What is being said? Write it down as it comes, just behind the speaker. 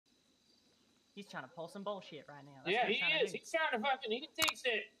He's trying to pull some bullshit right now. That's Yeah, what he is. do. He's trying to fucking. He thinks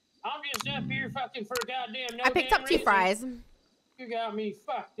that I'm just up here fucking for goddamn no I picked up 2 fries. You got me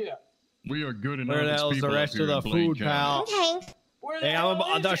fucked up. We are good enough. Where the hell's the rest of the food, pal? Okay. Hey,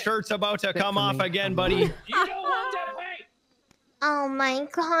 the shirt's about to come off again, buddy. You don't want that paint. Oh my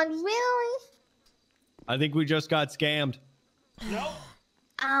god, really? I think we just got scammed. Nope.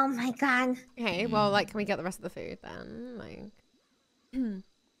 Oh my god. Okay, well, like, can we get the rest of the food then? Like.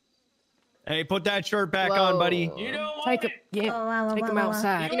 Hey, put that shirt back on, buddy. You don't want Take it. him, yeah, take him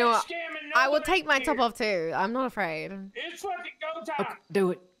outside. You know what? I will take my top off too. I'm not afraid. It's fucking go time. Okay, do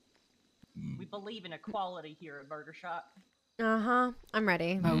it. We believe in equality here at Burgershot. I'm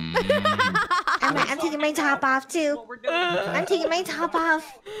ready. I'm taking my top off too. I'm taking my top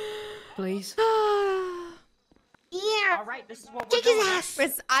off. Please. Yeah. All right, this is what Kick we're his doing.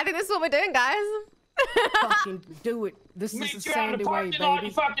 ass. I think this is what we're doing, guys. Fucking do it. This is the Meet you out in Sandy the way, parking lot, baby.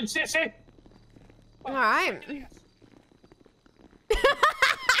 you fucking sissy. All right.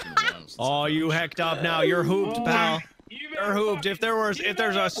 Oh, you hecked up now. You're hooped, pal. You're hooped. If there's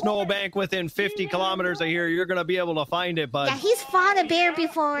a snowbank within 50 kilometers of here, you're gonna be able to find it, bud. Yeah, he's fought a bear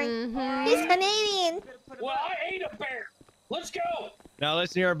before. He's Canadian. Well, I ate a bear. Let's go. Now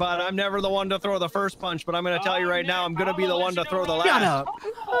listen here, bud. I'm never the one to throw the first punch, but I'm gonna tell you right now, I'm gonna be the one to throw the last. Shut up.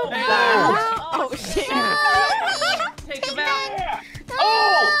 Oh shit. Take him out. Yeah.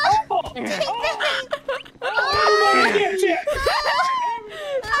 Oh! Take that. Oh! Shit.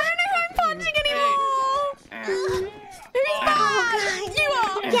 I don't know who I'm punching anymore. Who's that? You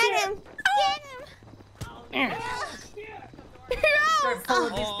are. Get him. Get him. Who else?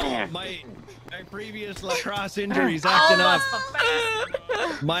 Oh, my previous lacrosse injury's acting up.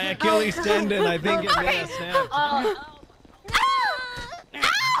 My Achilles tendon, I think it may have snapped.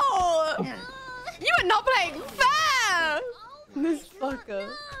 Ow! You are not playing fair. This fucker.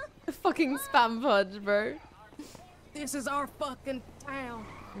 Fucking spam fudge, bro. This is our fucking town.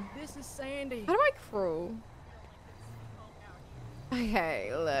 This is Sandy. How do I crawl?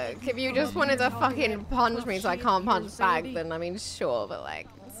 Okay, look. If you just wanted to fucking punch me so I can't punch back, then I mean, sure, but like,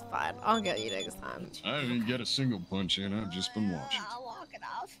 it's fine. I'll get you next time. I didn't get a single punch in. I've just been watching. I'll walk it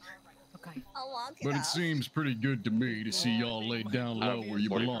off. Okay. I'll walk it But it off. seems pretty good to me to see y'all laid down low where you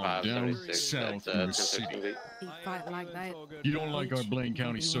belong, down south in the city. Keep fighting like that. You don't like our Blaine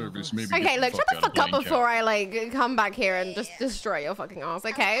County service, maybe Okay, get look, shut the out of fuck up Blaine before County. I like come back here and just destroy your fucking ass,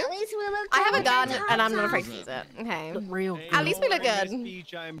 okay? At least we look I have a good gun with our and I'm not tops afraid to use it. Okay. Look real At good. least we look good.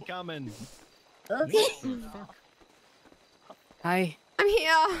 Speech, I'm coming. off. Okay. Hey, I'm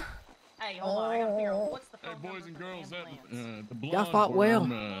here. Hey, hold on. I gotta figure out what's the Hey, phone boys number and for girls, that ambulance. the Y'all blonde fought well.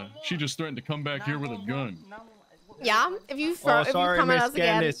 one, she just threatened to come back here with a gun. Yeah, if you Oh, if you sorry, come at Miss us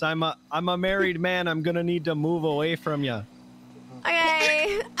again. Candice. I'm a married man. I'm gonna need to move away from you.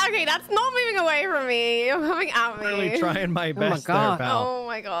 Okay, okay, that's not moving away from me. You're coming at me. Really trying my best there, God. pal. Oh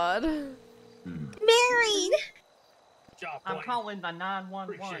my god. Married. I'm calling the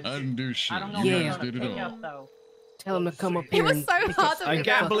 911. I didn't do shit. I don't know You if guys I'm gonna did it pick all. up though. tell him to come up It here. was and so pick hard up to I pick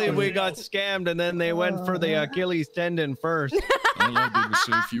can't up. believe we got scammed and then they went for the Achilles tendon first. All I did was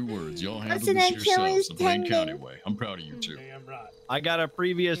say a few words. Y'all handled an this Achilles yourselves the Blaine tendon? County way. I'm proud of you too. Damn right. I got a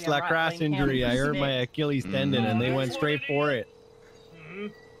previous Yeah, right, lacrosse Blaine County injury. I hurt my Pacific. Achilles tendon and they went straight for it.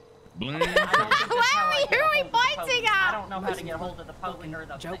 Blaine. I don't think that's how I Who get are we a hold of the fighting police. at? I don't know how to get a hold of the police or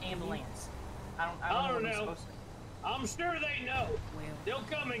the ambulance. I don't know what I'm know. supposed to. I'm sure they know. They'll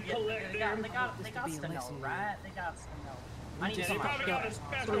come and Yeah, collect they them. got to know, right? They got to know. I need They somebody. probably got a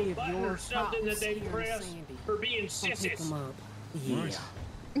special Three of button or your something that tops they here in press Sandy. for being Come pick sissies. them up. Yeah. Nice.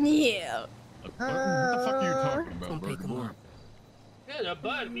 Yeah. What the fuck are you talking Come about, pick Burger them Boy? up. Yeah, a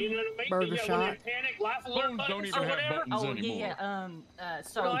button, you know what I mean? Burger You got shot. one of them panic life alert Phones don't buttons even or have whatever. buttons Oh anymore. yeah. We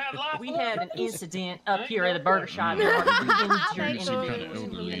don't have life We alert had an buttons? incident up here at the Burgershot. Injured Some kind of individuals in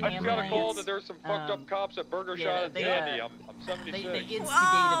elderly the I just got a call ambulance. that there's some fucked up cops at Burgershot yeah, in they, Sandy. I'm They 76. instigated a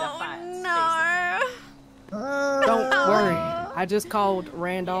Oh fight. no. Don't worry. I just called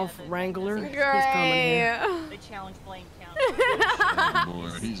Randolph Wrangler. He's coming here. Great. They challenged Blaine County. Oh, boy,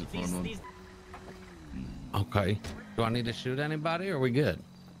 he's a fun These- one. these- Okay. Do I need to shoot anybody or are we good?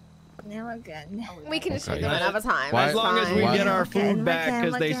 Now we're good. We can shoot Okay. them another time. Why- As long as we Why- get our Okay, food back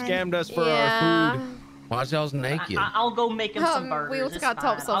because they okay. scammed us for yeah. our food. Why is y'all's naked? I'll go make him some burgers. We also it's got fine.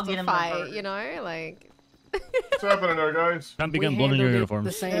 tops I'll off get to him the fight, burgers. you know, like. What's happening there, guys? Can't We begin blood in your handled it uniform.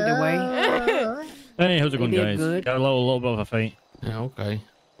 the Sandy way. Hey, how's it We going, did guys? good. Got a little bit of a fight. Yeah, okay.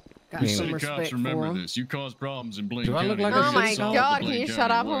 Got You some city respect cops for remember him. this. You caused problems in Blaine Do I County. look like You're a Oh my shit solved the god, can Blaine you shut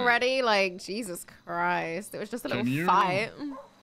County up way. already? Like, Jesus Christ. It was just a little you- fight.